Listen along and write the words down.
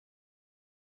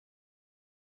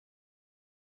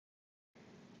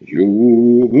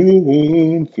You're the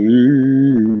one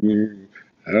thing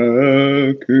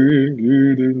I can't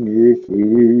get enough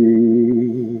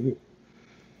of.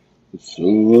 So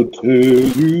I'll tell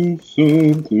you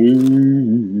something.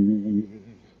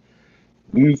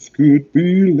 This could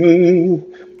be love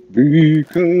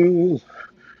because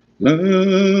I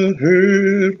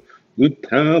had the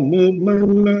time of my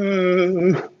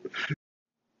life.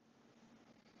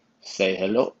 Say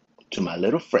hello to my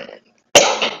little friend.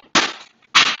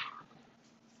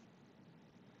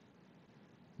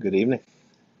 Good evening.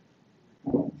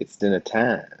 It's dinner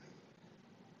time.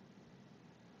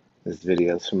 This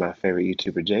video is from my favorite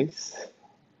YouTuber, Jace.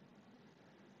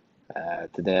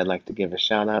 Today I'd like to give a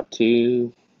shout out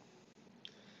to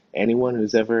anyone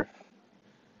who's ever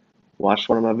watched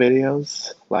one of my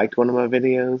videos, liked one of my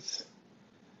videos,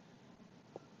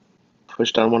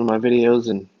 pushed on one of my videos,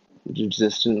 and you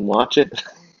just didn't watch it.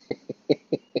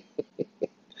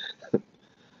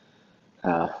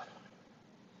 Uh,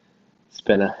 it's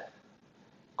been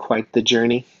quite the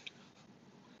journey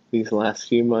these last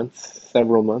few months,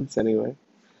 several months anyway.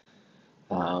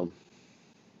 Um,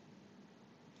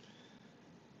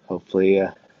 hopefully,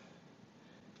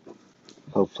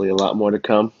 hopefully a lot more to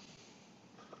come.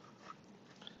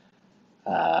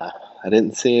 I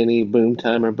didn't see any boom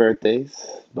timer birthdays,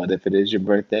 but if it is your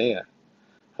birthday, I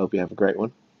hope you have a great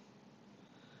one.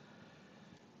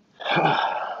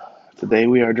 Today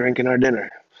we are drinking our dinner.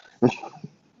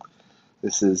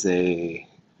 This is a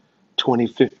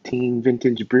 2015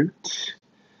 vintage brut,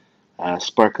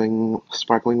 sparkling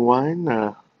wine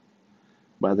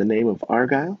by the name of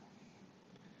Argyle.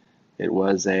 It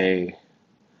was a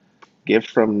gift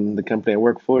from the company I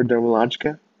work for,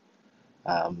 Dermalogica.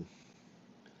 Um,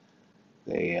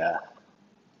 they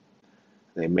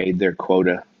they made their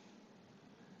quota,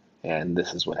 and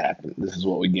this is what happened. This is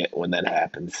what we get when that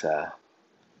happens.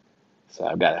 So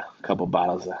I've got a couple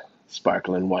bottles of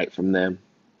sparkling white from them.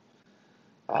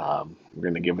 We're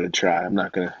gonna give it a try. I'm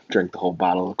not gonna drink the whole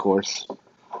bottle, of course,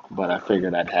 but I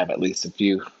figured I'd have at least a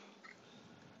few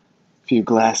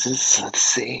glasses. Let's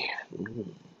see.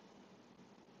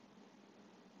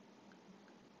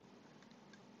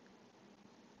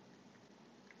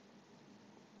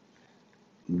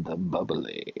 The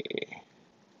bubbly.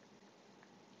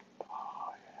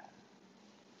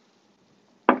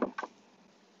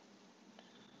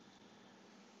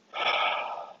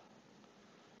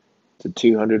 To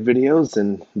 200 videos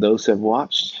and those have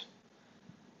watched,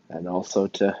 and also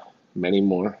to many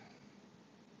more.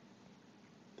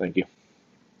 Thank you.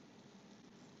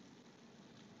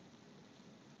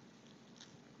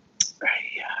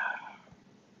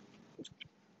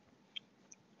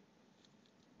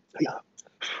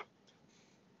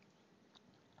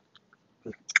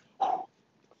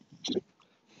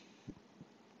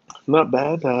 Not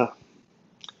bad.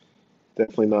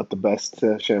 Definitely not the best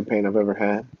champagne I've ever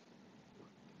had,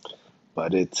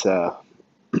 but it's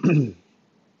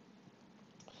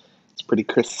pretty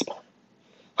crisp.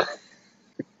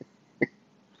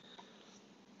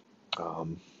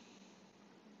 Um,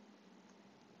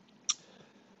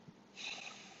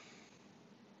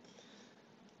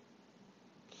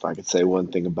 if I could say one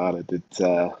thing about it,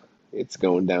 it's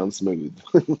going down smooth.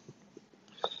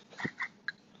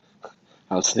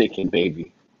 I was thinking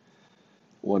maybe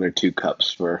one or two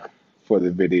cups for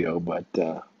the video, but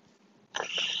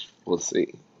we'll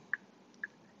see.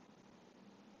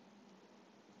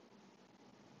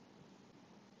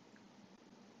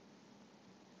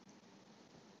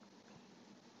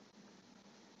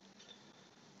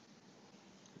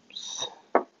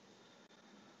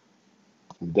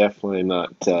 Definitely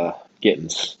not getting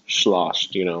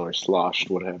sloshed, or sloshed,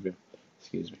 what have you.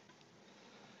 Excuse me.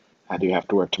 I do have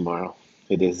to work tomorrow.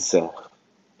 It is a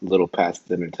little past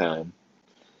dinner time.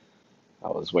 I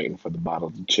was waiting for the bottle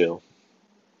to chill,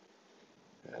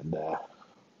 and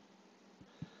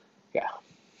yeah,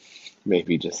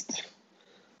 maybe just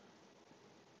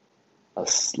a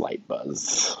slight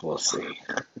buzz. We'll see.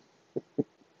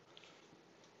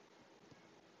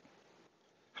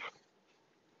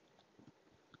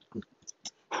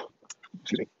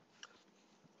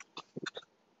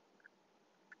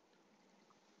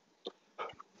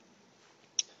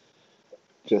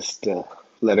 Just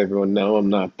let everyone know I'm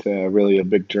not really a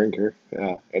big drinker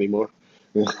anymore.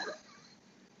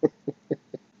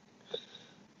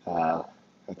 uh,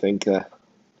 I think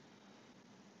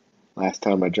last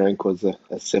time I drank was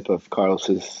a sip of Carlos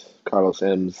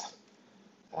M's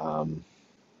um,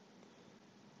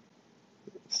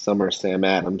 Summer Sam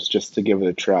Adams just to give it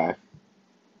a try.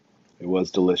 It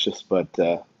was delicious, but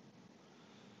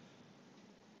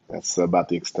that's about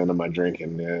the extent of my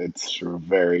drinking. It's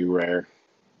very rare.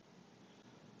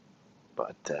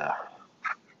 But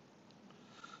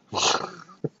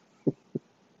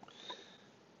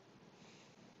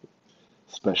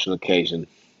special occasion.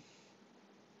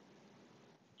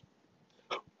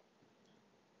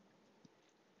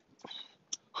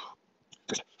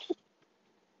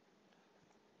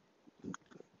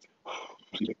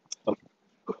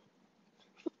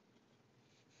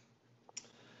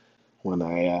 When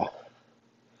I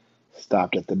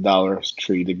stopped at the Dollar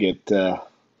Tree to get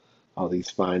all these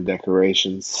fine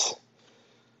decorations,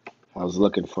 I was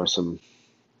looking for some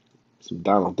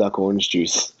Donald Duck orange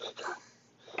juice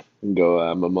and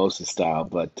go mimosa style,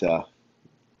 but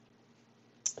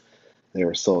they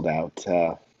were sold out,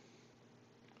 and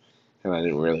I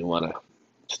didn't really want to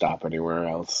stop anywhere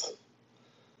else.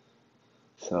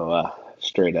 So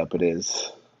straight up, it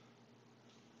is.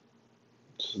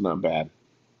 It's not bad.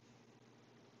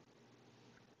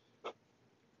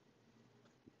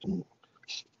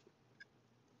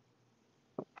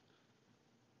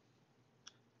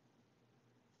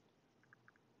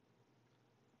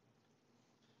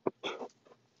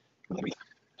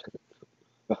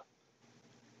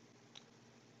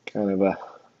 Kind of a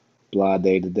blah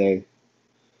day today.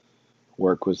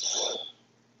 Work was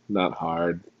not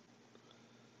hard,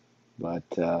 but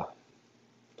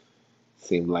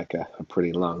seemed like a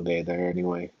pretty long day there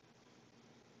anyway.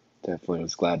 Definitely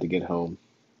was glad to get home.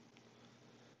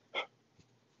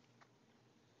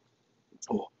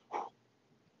 Oh,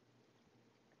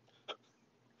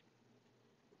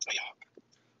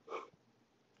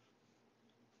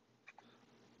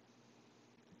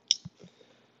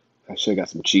 I should have got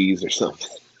some cheese or something.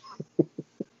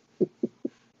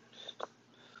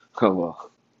 Oh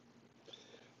well.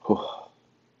 Oh,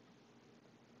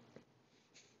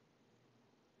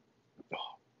 oh,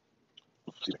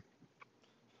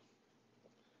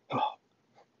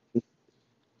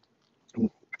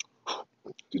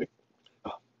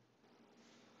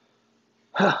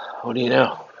 oh. What do you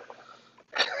know?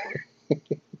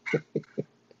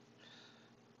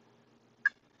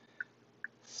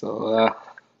 So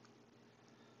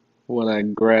what I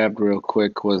grabbed real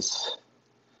quick was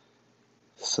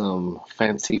some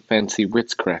fancy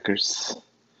Ritz crackers,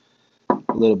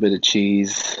 a little bit of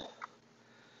cheese,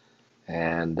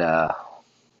 and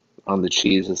on the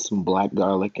cheese is some black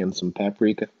garlic and some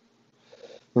paprika.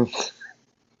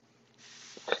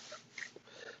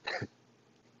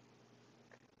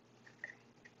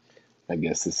 I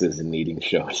guess this is an eating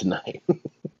show tonight.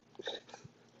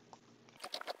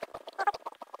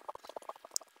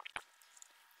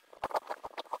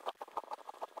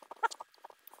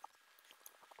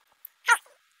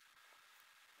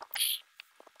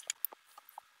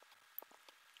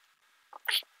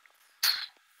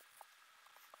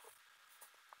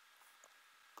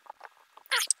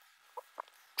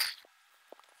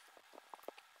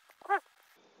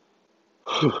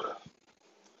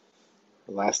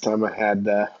 Last time I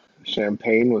had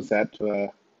champagne was at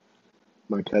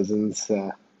my cousin's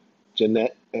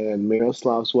Jeanette and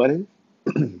Miroslav's wedding.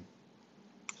 That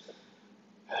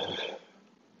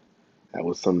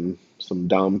was some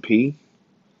Dom P,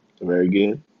 very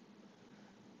good,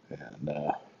 and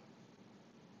I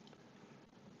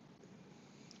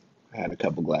had a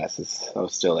couple glasses. I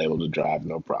was still able to drive,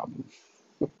 no problem.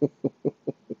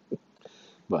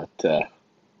 But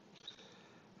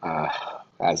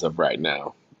as of right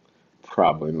now,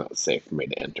 probably not safe for me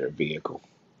to enter a vehicle.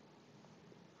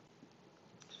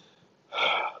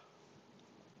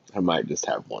 I might just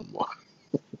have one more.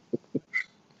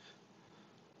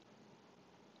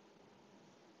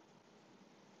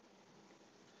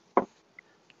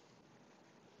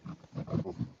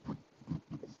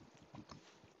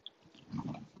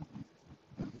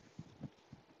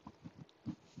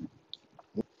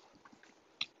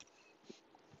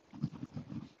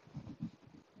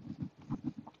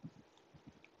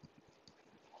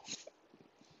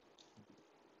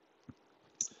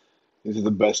 These are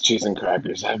the best cheese and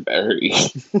crackers I've ever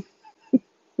eaten.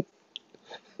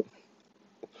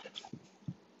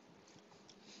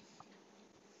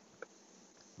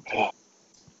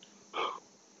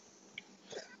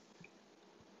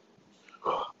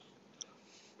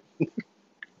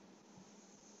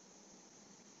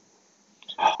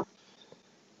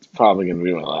 It's probably gonna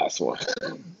be my last one.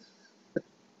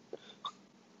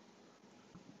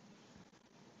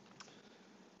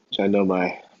 Which I know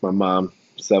my mom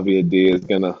Sylvia D is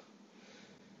gonna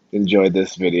enjoy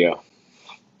this video.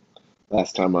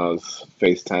 Last time I was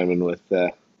FaceTiming with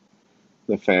the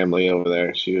family over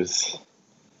there, she was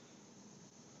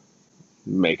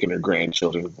making her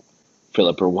grandchildren fill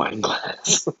up her wine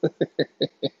glass.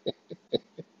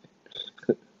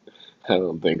 I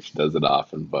don't think she does it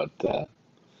often, but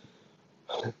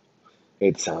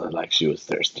It sounded like she was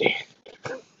thirsty.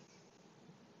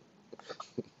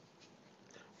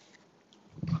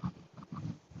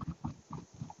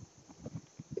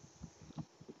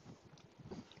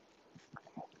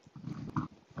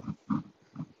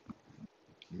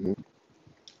 Mhm.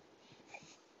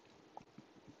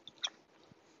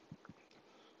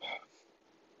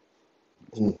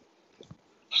 Mhm.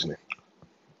 Excuse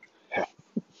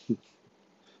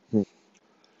me.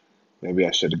 Maybe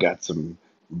I should have got some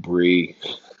brie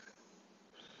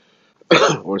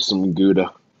or some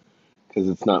Gouda because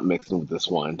it's not mixing with this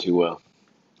wine too well.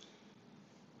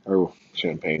 Or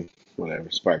champagne, whatever,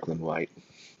 sparkling white.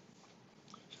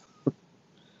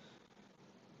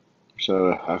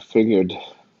 So I figured,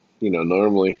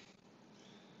 normally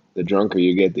the drunker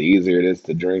you get, the easier it is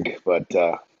to drink. But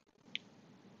I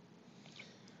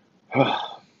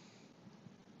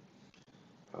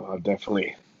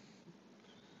definitely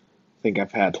think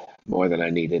I've had more than I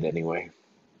needed anyway.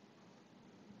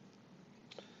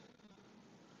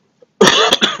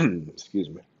 Excuse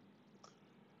me.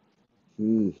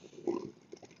 Mm,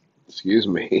 excuse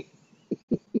me.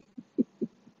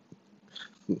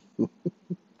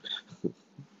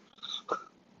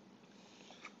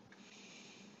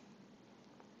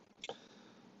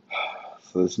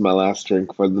 So this is my last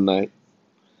drink for the night.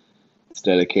 It's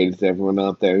dedicated to everyone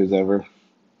out there who's ever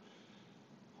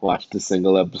watched a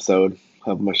single episode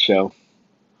of my show.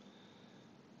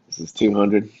 This is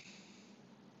 200.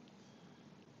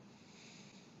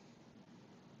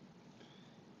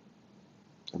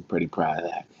 I'm pretty proud of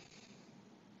that.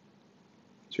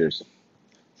 Cheers.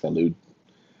 Salud.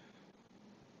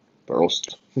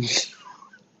 Prost.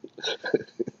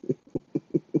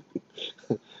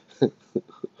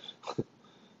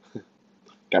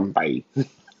 Kanpai.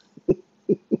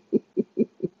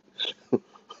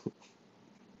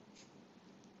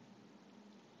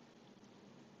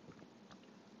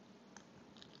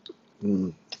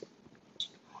 Mm.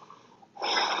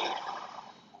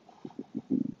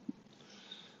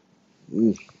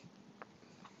 Mm.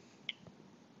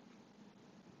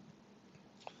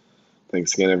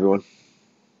 Thanks again, everyone.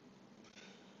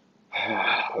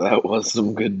 That was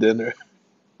some good dinner.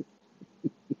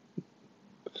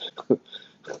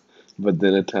 But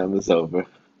dinner time is over.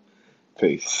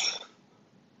 Peace.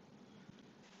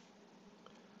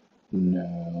 Now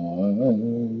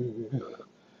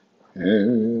I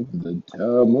had the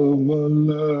time of my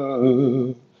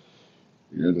life,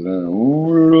 and I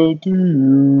owe it all to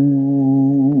you.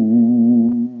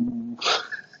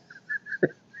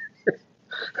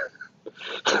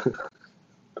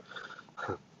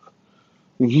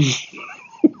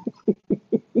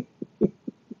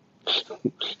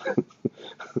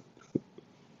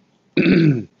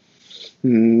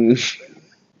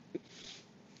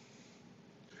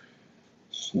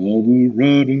 Summer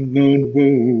riding on the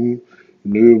road,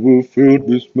 never felt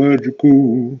this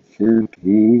magical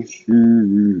fantasy.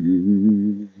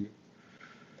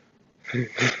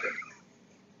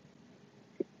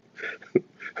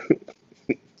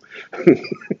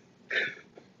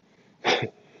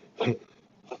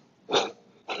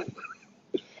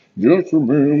 Just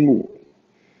remember,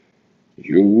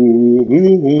 you're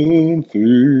the one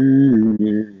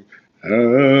thing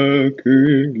I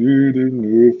can't get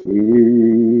enough of.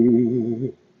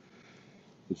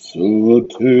 So I'll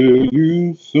tell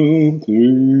you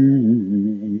something.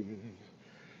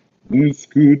 This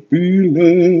could be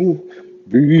love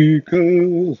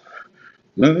because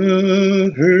I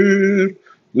had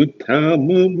the time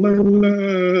of my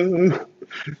life,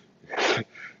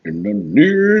 and I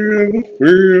never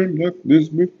felt like this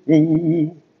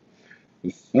before.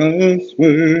 Yes, I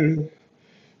swear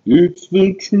it's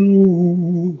the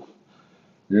truth,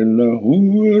 and I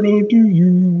owe it all to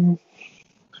you.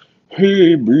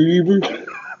 Hey, baby.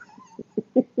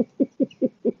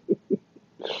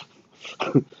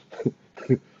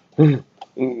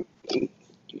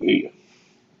 Yeah.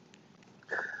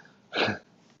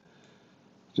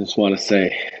 Just want to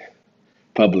say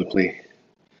publicly,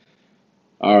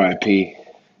 R.I.P.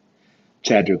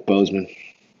 Chadwick Boseman,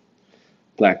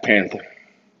 Black Panther,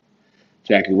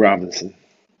 Jackie Robinson,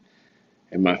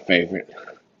 and my favorite,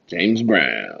 James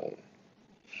Brown.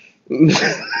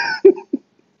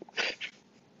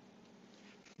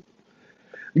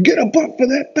 Get up off of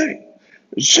that thing.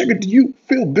 Shake it till you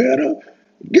feel better.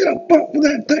 Get up off of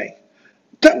that thing.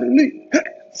 Time to leave. Hey,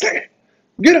 say it.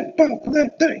 Get up off of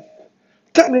that thing.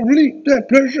 Time to relieve that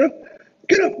pressure.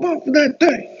 Get up off of that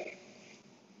thing.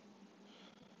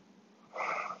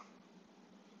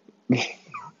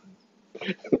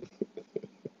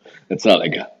 That's all I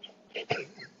got.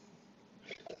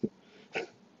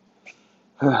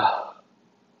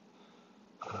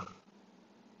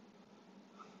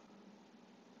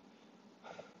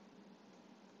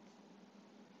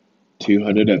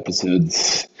 200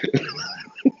 episodes.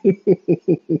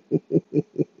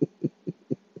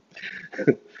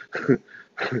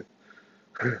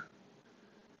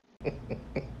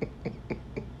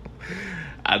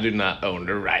 I do not own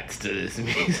the rights to this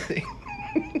music.